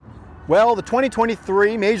Well, the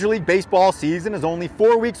 2023 Major League Baseball season is only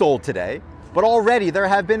 4 weeks old today, but already there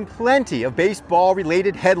have been plenty of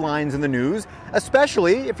baseball-related headlines in the news,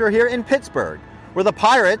 especially if you're here in Pittsburgh, where the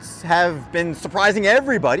Pirates have been surprising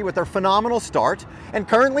everybody with their phenomenal start and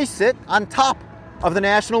currently sit on top of the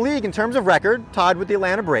National League in terms of record, tied with the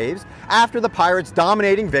Atlanta Braves, after the Pirates'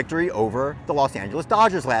 dominating victory over the Los Angeles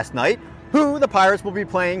Dodgers last night, who the Pirates will be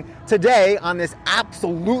playing today on this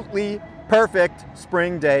absolutely perfect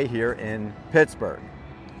spring day here in Pittsburgh.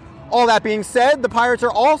 All that being said, the Pirates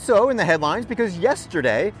are also in the headlines because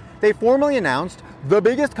yesterday they formally announced the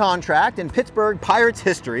biggest contract in Pittsburgh Pirates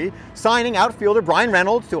history, signing outfielder Bryan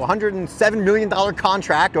Reynolds to a $107 million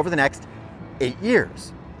contract over the next 8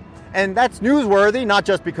 years. And that's newsworthy, not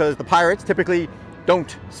just because the Pirates typically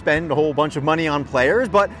don't spend a whole bunch of money on players,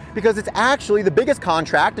 but because it's actually the biggest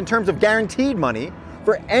contract in terms of guaranteed money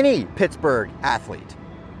for any Pittsburgh athlete.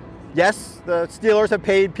 Yes, the Steelers have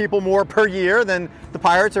paid people more per year than the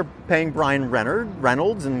Pirates are paying Bryan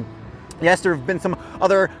Reynolds, and yes, there have been some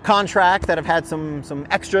other contracts that have had some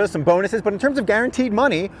extras, some bonuses, but in terms of guaranteed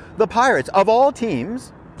money, the Pirates, of all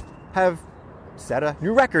teams, have set a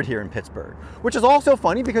new record here in Pittsburgh, which is also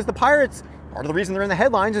funny because the Pirates, part of the reason they're in the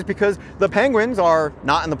headlines is because the Penguins are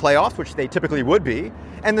not in the playoffs, which they typically would be,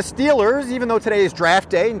 and the Steelers, even though today is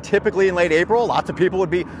draft day and typically in late April, lots of people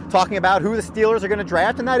would be talking about who the Steelers are going to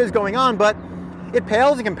draft, and that is going on, but it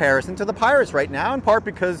pales in comparison to the Pirates right now, in part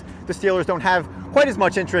because the Steelers don't have quite as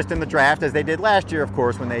much interest in the draft as they did last year, of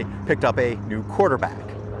course, when they picked up a new quarterback.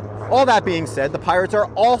 All that being said, the Pirates are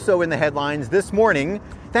also in the headlines this morning,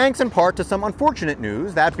 thanks in part to some unfortunate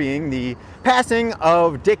news, that being the passing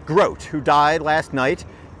of Dick Groat, who died last night,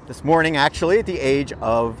 this morning actually, at the age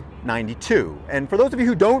of 92. And for those of you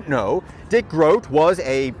who don't know, Dick Groat was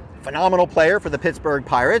a phenomenal player for the Pittsburgh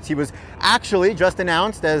Pirates. He was actually just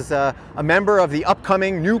announced as a member of the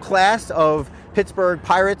upcoming new class of Pittsburgh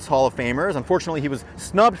Pirates Hall of Famers. Unfortunately, he was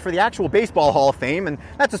snubbed for the actual Baseball Hall of Fame, and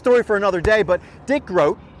that's a story for another day. But Dick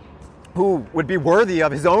Groat, who would be worthy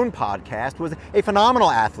of his own podcast, was a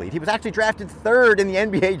phenomenal athlete. He was actually drafted third in the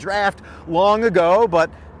NBA draft long ago,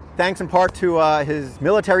 but thanks in part to his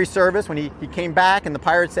military service, when he came back and the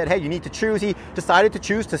Pirates said, hey, you need to choose, he decided to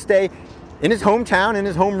choose to stay in his hometown, in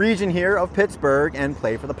his home region here of Pittsburgh, and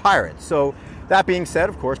play for the Pirates. So that being said,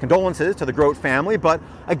 of course, condolences to the Groat family, but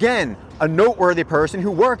again, a noteworthy person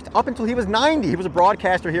who worked up until he was 90. He was a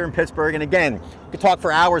broadcaster here in Pittsburgh, and again, we could talk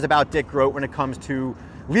for hours about Dick Groat when it comes to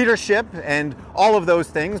leadership and all of those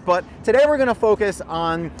things, but today we're going to focus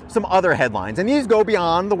on some other headlines, and these go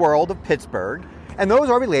beyond the world of Pittsburgh, and those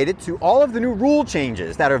are related to all of the new rule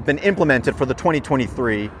changes that have been implemented for the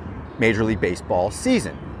 2023 Major League Baseball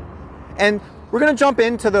season. And we're going to jump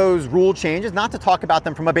into those rule changes, not to talk about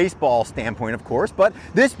them from a baseball standpoint, of course, but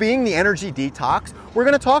this being the Energy Detox, we're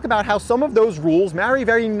going to talk about how some of those rules marry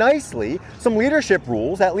very nicely some leadership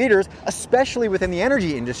rules that leaders, especially within the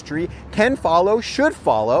energy industry, can follow, should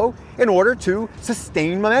follow, in order to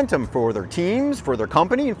sustain momentum for their teams, for their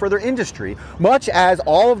company, and for their industry, much as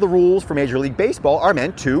all of the rules for Major League Baseball are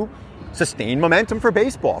meant to sustain momentum for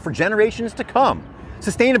baseball for generations to come.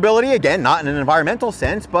 Sustainability, again, not in an environmental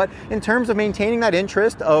sense, but in terms of maintaining that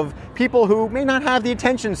interest of people who may not have the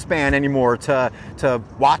attention span anymore to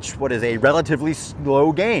watch what is a relatively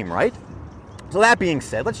slow game, right? So that being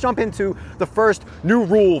said, let's jump into the first new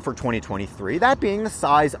rule for 2023, that being the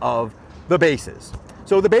size of the bases.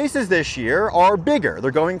 So the bases this year are bigger. They're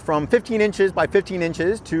going from 15 inches by 15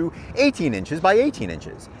 inches to 18 inches by 18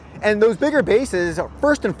 inches. And those bigger bases,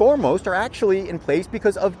 first and foremost, are actually in place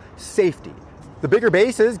because of safety. The bigger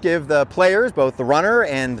bases give the players, both the runner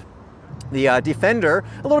and the defender,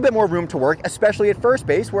 a little bit more room to work, especially at first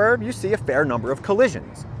base, where you see a fair number of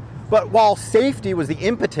collisions. But while safety was the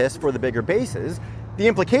impetus for the bigger bases, the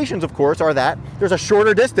implications, of course, are that there's a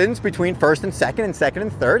shorter distance between first and second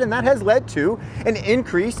and third, and that has led to an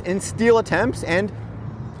increase in steal attempts and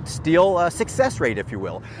steal success rate, if you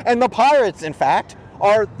will. And the Pirates, in fact,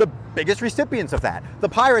 are the biggest recipients of that. The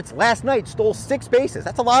Pirates last night stole 6 bases.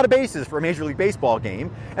 That's a lot of bases for a Major League Baseball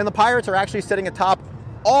game. And the Pirates are actually sitting atop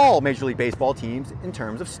all Major League Baseball teams in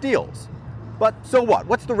terms of steals. But so what?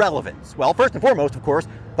 What's the relevance? Well, first and foremost, of course,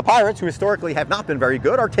 the Pirates, who historically have not been very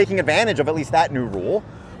good, are taking advantage of at least that new rule.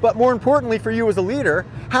 But more importantly for you as a leader,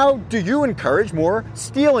 how do you encourage more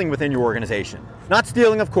stealing within your organization? Not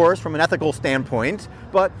stealing, of course, from an ethical standpoint,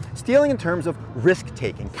 but stealing in terms of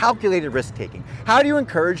risk-taking, calculated risk-taking. How do you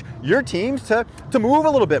encourage your teams to move a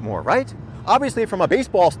little bit more, right? Obviously, from a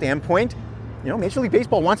baseball standpoint, Major League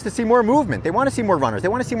Baseball wants to see more movement. They want to see more runners. They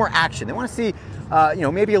want to see more action. They want to see,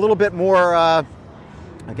 maybe a little bit more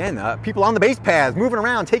Again, people on the base paths, moving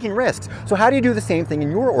around, taking risks. So how do you do the same thing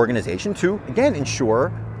in your organization to, again,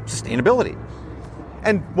 ensure sustainability?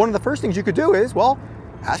 And one of the first things you could do is, well,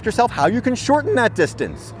 ask yourself how you can shorten that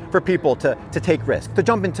distance for people to take risks, to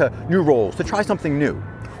jump into new roles, to try something new.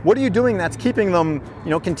 What are you doing that's keeping them,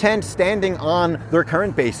 content standing on their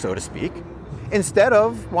current base, so to speak, instead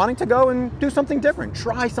of wanting to go and do something different,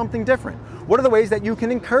 try something different? What are the ways that you can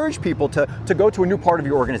encourage people to go to a new part of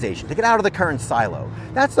your organization, to get out of the current silo?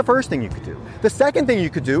 That's the first thing you could do. The second thing you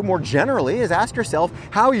could do more generally is ask yourself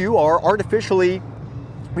how you are artificially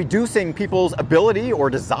reducing people's ability or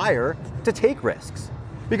desire to take risks.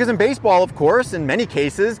 Because in baseball, of course, in many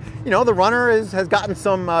cases, the runner has gotten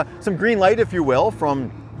some green light, if you will,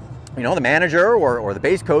 from the manager or the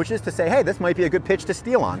base coaches to say, hey, this might be a good pitch to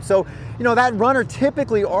steal on. So, that runner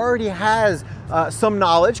typically already has some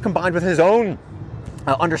knowledge combined with his own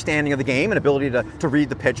understanding of the game and ability to read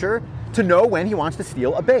the pitcher to know when he wants to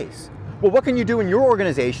steal a base. Well, what can you do in your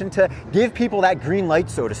organization to give people that green light,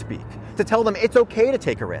 so to speak? To tell them it's okay to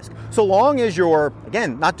take a risk. So long as you're,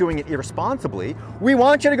 again, not doing it irresponsibly, we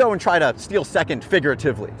want you to go and try to steal second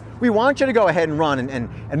figuratively. We want you to go ahead and run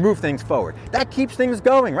and move things forward. That keeps things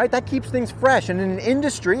going, right? That keeps things fresh. And in an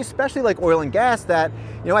industry, especially like oil and gas, that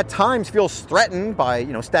at times feels threatened by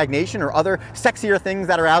stagnation or other sexier things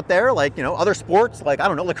that are out there, like other sports, like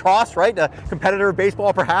lacrosse, right? A competitor of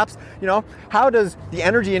baseball, perhaps. How does the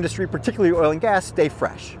energy industry, particularly oil and gas, stay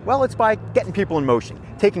fresh? Well, it's by getting people in motion,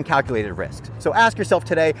 taking calculated risks. So ask yourself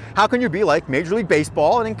today, how can you be like Major League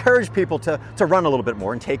Baseball and encourage people to run a little bit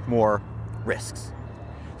more and take more risks?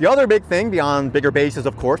 The other big thing beyond bigger bases,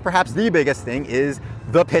 of course, perhaps the biggest thing, is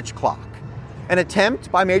the pitch clock. An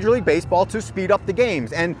attempt by Major League Baseball to speed up the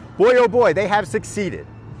games. And boy, oh boy, they have succeeded.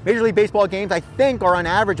 Major League Baseball games, I think, are on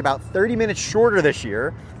average about 30 minutes shorter this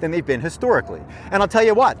year than they've been historically. And I'll tell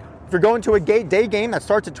you what, if you're going to a day game that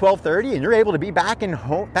starts at 12:30 and you're able to be back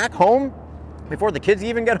home before the kids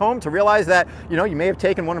even get home to realize that, you may have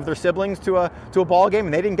taken one of their siblings to a ball game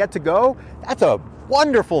and they didn't get to go, that's a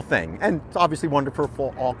wonderful thing. And it's obviously wonderful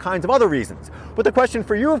for all kinds of other reasons. But the question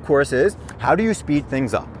for you, of course, is how do you speed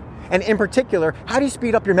things up? And in particular, how do you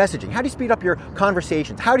speed up your messaging? How do you speed up your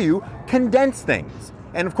conversations? How do you condense things?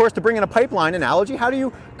 And of course, to bring in a pipeline analogy, how do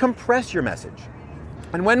you compress your message?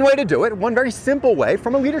 And one way to do it, one very simple way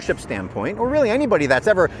from a leadership standpoint, or really anybody that's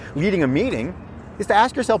ever leading a meeting, is to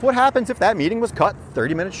ask yourself, what happens if that meeting was cut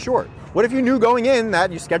 30 minutes short? What if you knew going in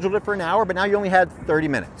that you scheduled it for an hour, but now you only had 30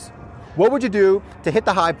 minutes? What would you do to hit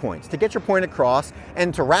the high points, to get your point across,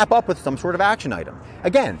 and to wrap up with some sort of action item?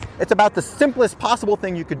 Again, it's about the simplest possible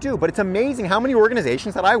thing you could do, but it's amazing how many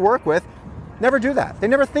organizations that I work with never do that. They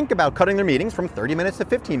never think about cutting their meetings from 30 minutes to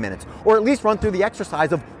 15 minutes, or at least run through the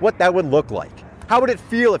exercise of what that would look like. How would it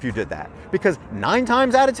feel if you did that? Because 9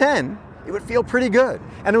 times out of 10, it would feel pretty good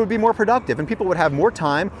and it would be more productive and people would have more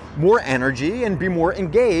time, more energy, and be more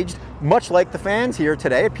engaged, much like the fans here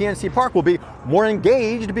today at PNC Park will be more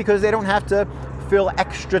engaged because they don't have to fill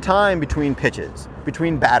extra time between pitches,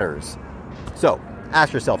 between batters. So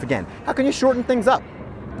ask yourself again, how can you shorten things up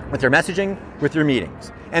with your messaging, with your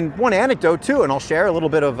meetings? And one anecdote too, and I'll share a little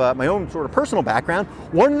bit of my own sort of personal background.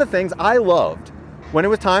 One of the things I loved when it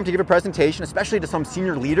was time to give a presentation, especially to some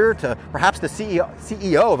senior leader, to perhaps the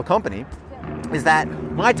CEO of a company, is that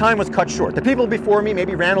my time was cut short. The people before me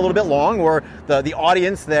maybe ran a little bit long, or the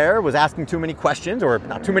audience there was asking too many questions, or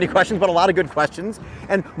not too many questions, but a lot of good questions,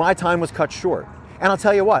 and my time was cut short. And I'll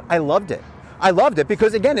tell you what, I loved it. I loved it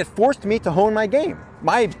because, again, it forced me to hone my game.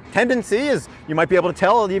 My tendency is, you might be able to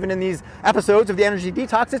tell even in these episodes of the Energy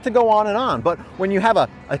Detox, is to go on and on. But when you have a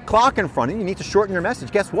clock in front of you, you need to shorten your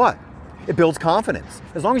message. Guess what? It builds confidence.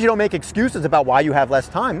 As long as you don't make excuses about why you have less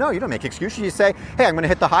time. No, you don't make excuses. You say, hey, I'm going to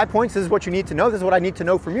hit the high points. This is what you need to know. This is what I need to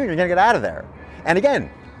know from you. And you're going to get out of there. And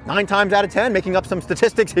again, 9 times out of 10, making up some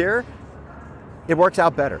statistics here, it works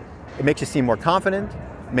out better. It makes you seem more confident.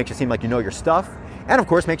 It makes you seem like you know your stuff. And of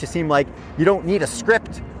course, makes you seem like you don't need a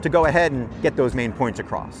script to go ahead and get those main points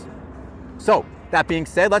across. So that being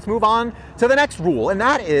said, let's move on to the next rule. And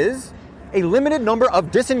that is a limited number of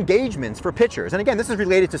disengagements for pitchers. And again, this is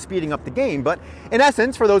related to speeding up the game, but in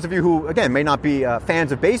essence, for those of you who, again, may not be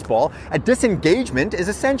fans of baseball, a disengagement is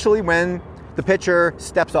essentially when the pitcher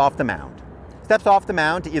steps off the mound. Steps off the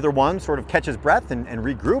mound to either one, sort of catch his breath and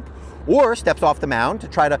regroup, or steps off the mound to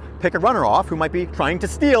try to pick a runner off who might be trying to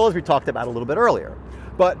steal, as we talked about a little bit earlier.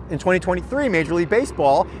 But in 2023, Major League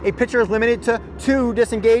Baseball, a pitcher is limited to 2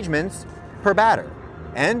 disengagements per batter.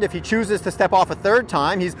 And if he chooses to step off a third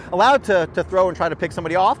time, he's allowed to throw and try to pick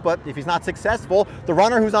somebody off, but if he's not successful, the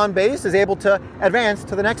runner who's on base is able to advance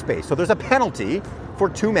to the next base. So there's a penalty for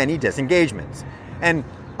too many disengagements. And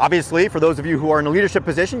Obviously, for those of you who are in a leadership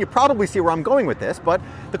position, you probably see where I'm going with this, but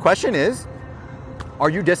the question is, are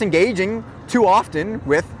you disengaging too often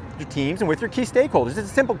with your teams and with your key stakeholders? It's a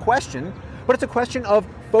simple question, but it's a question of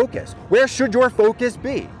focus. Where should your focus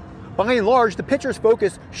be? By and large, the pitcher's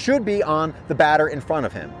focus should be on the batter in front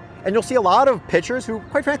of him. And you'll see a lot of pitchers who,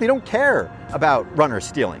 quite frankly, don't care about runners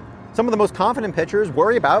stealing. Some of the most confident pitchers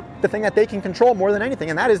worry about the thing that they can control more than anything,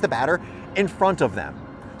 and that is the batter in front of them.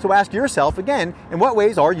 So ask yourself again, in what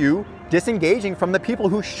ways are you disengaging from the people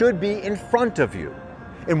who should be in front of you?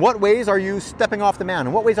 In what ways are you stepping off the mound?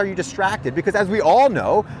 In what ways are you distracted? Because as we all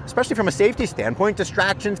know, especially from a safety standpoint,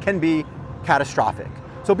 distractions can be catastrophic.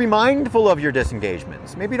 So be mindful of your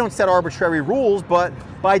disengagements. Maybe don't set arbitrary rules, but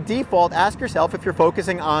by default, ask yourself if you're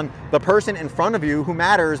focusing on the person in front of you who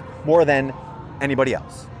matters more than anybody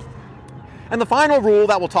else. And the final rule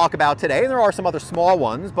that we'll talk about today, and there are some other small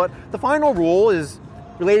ones, but the final rule is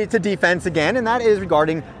related to defense again, and that is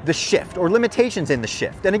regarding the shift or limitations in the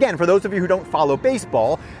shift. And again, for those of you who don't follow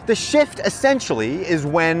baseball, the shift essentially is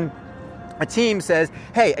when a team says,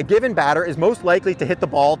 hey, a given batter is most likely to hit the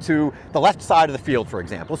ball to the left side of the field, for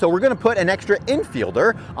example. So we're going to put an extra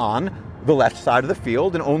infielder on the left side of the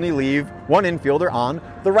field and only leave one infielder on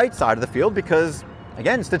the right side of the field because,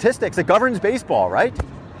 again, statistics, it governs baseball, right?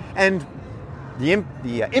 And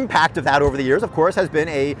the impact of that over the years, of course, has been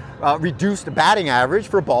a reduced batting average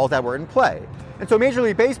for balls that were in play. And so Major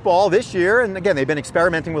League Baseball this year, and again, they've been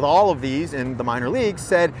experimenting with all of these in the minor leagues,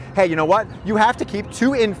 said, hey, you know what? You have to keep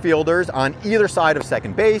two infielders on either side of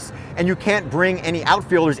second base, and you can't bring any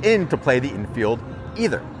outfielders in to play the infield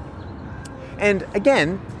either. And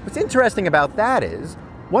again, what's interesting about that is,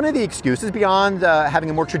 one of the excuses beyond having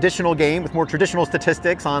a more traditional game with more traditional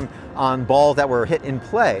statistics on balls that were hit in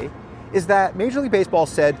play is that Major League Baseball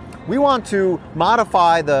said, we want to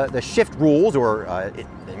modify the shift rules or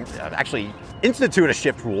actually institute a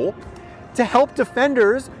shift rule to help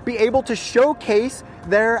defenders be able to showcase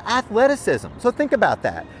their athleticism. So think about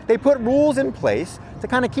that. They put rules in place to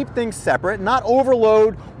kind of keep things separate, not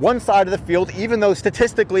overload one side of the field, even though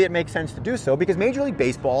statistically it makes sense to do so, because Major League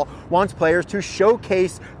Baseball wants players to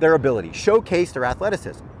showcase their ability, showcase their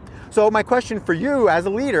athleticism. So my question for you as a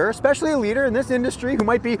leader, especially a leader in this industry who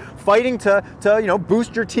might be fighting to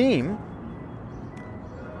boost your team,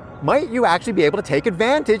 might you actually be able to take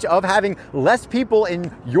advantage of having less people in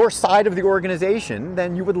your side of the organization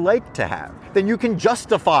than you would like to have, than you can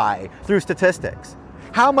justify through statistics?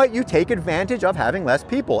 How might you take advantage of having less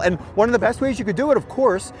people? And one of the best ways you could do it, of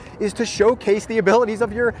course, is to showcase the abilities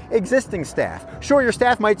of your existing staff. Sure, your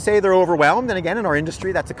staff might say they're overwhelmed, and again, in our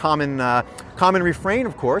industry, that's a common refrain,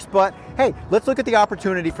 of course, but hey, let's look at the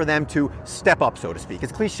opportunity for them to step up, so to speak.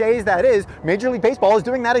 As cliche as that is, Major League Baseball is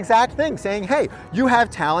doing that exact thing, saying, hey, you have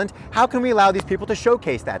talent, how can we allow these people to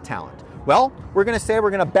showcase that talent? Well, we're going to say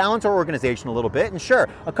we're going to balance our organization a little bit, and sure,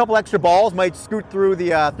 a couple extra balls might scoot through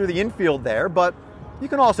the infield there, but you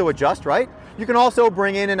can also adjust, right? You can also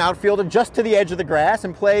bring in an outfielder just to the edge of the grass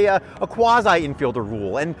and play a quasi-infielder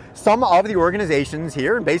rule. And some of the organizations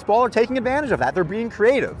here in baseball are taking advantage of that. They're being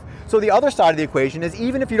creative. So the other side of the equation is,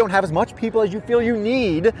 even if you don't have as much people as you feel you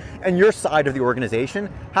need in your side of the organization,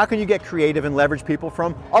 how can you get creative and leverage people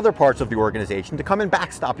from other parts of the organization to come and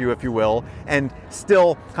backstop you, if you will, and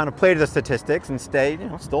still kind of play to the statistics and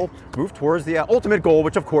still move towards the ultimate goal,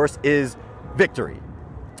 which of course is victory.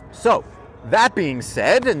 So, that being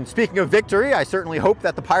said, and speaking of victory, I certainly hope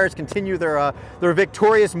that the Pirates continue their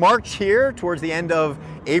victorious march here towards the end of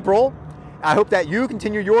April. I hope that you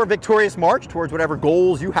continue your victorious march towards whatever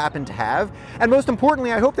goals you happen to have. And most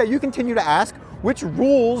importantly, I hope that you continue to ask which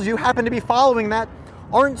rules you happen to be following that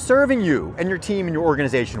aren't serving you and your team and your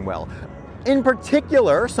organization well. In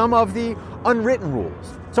particular, some of the unwritten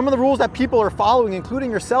rules. Some of the rules that people are following, including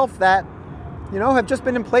yourself, that have just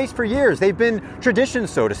been in place for years. They've been traditions,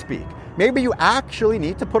 so to speak. Maybe you actually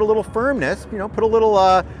need to put a little firmness, put a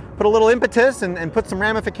little impetus and put some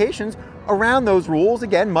ramifications around those rules,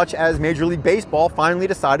 again, much as Major League Baseball finally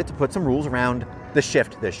decided to put some rules around the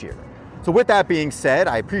shift this year. So with that being said,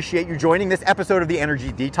 I appreciate you joining this episode of the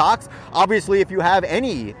Energy Detox. Obviously, if you have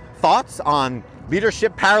any thoughts on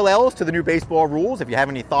leadership parallels to the new baseball rules, if you have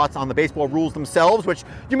any thoughts on the baseball rules themselves, which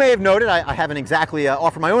you may have noted, I haven't exactly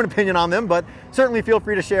offered my own opinion on them, but certainly feel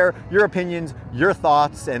free to share your opinions, your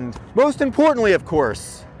thoughts, and most importantly, of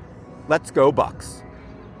course, let's go Bucks.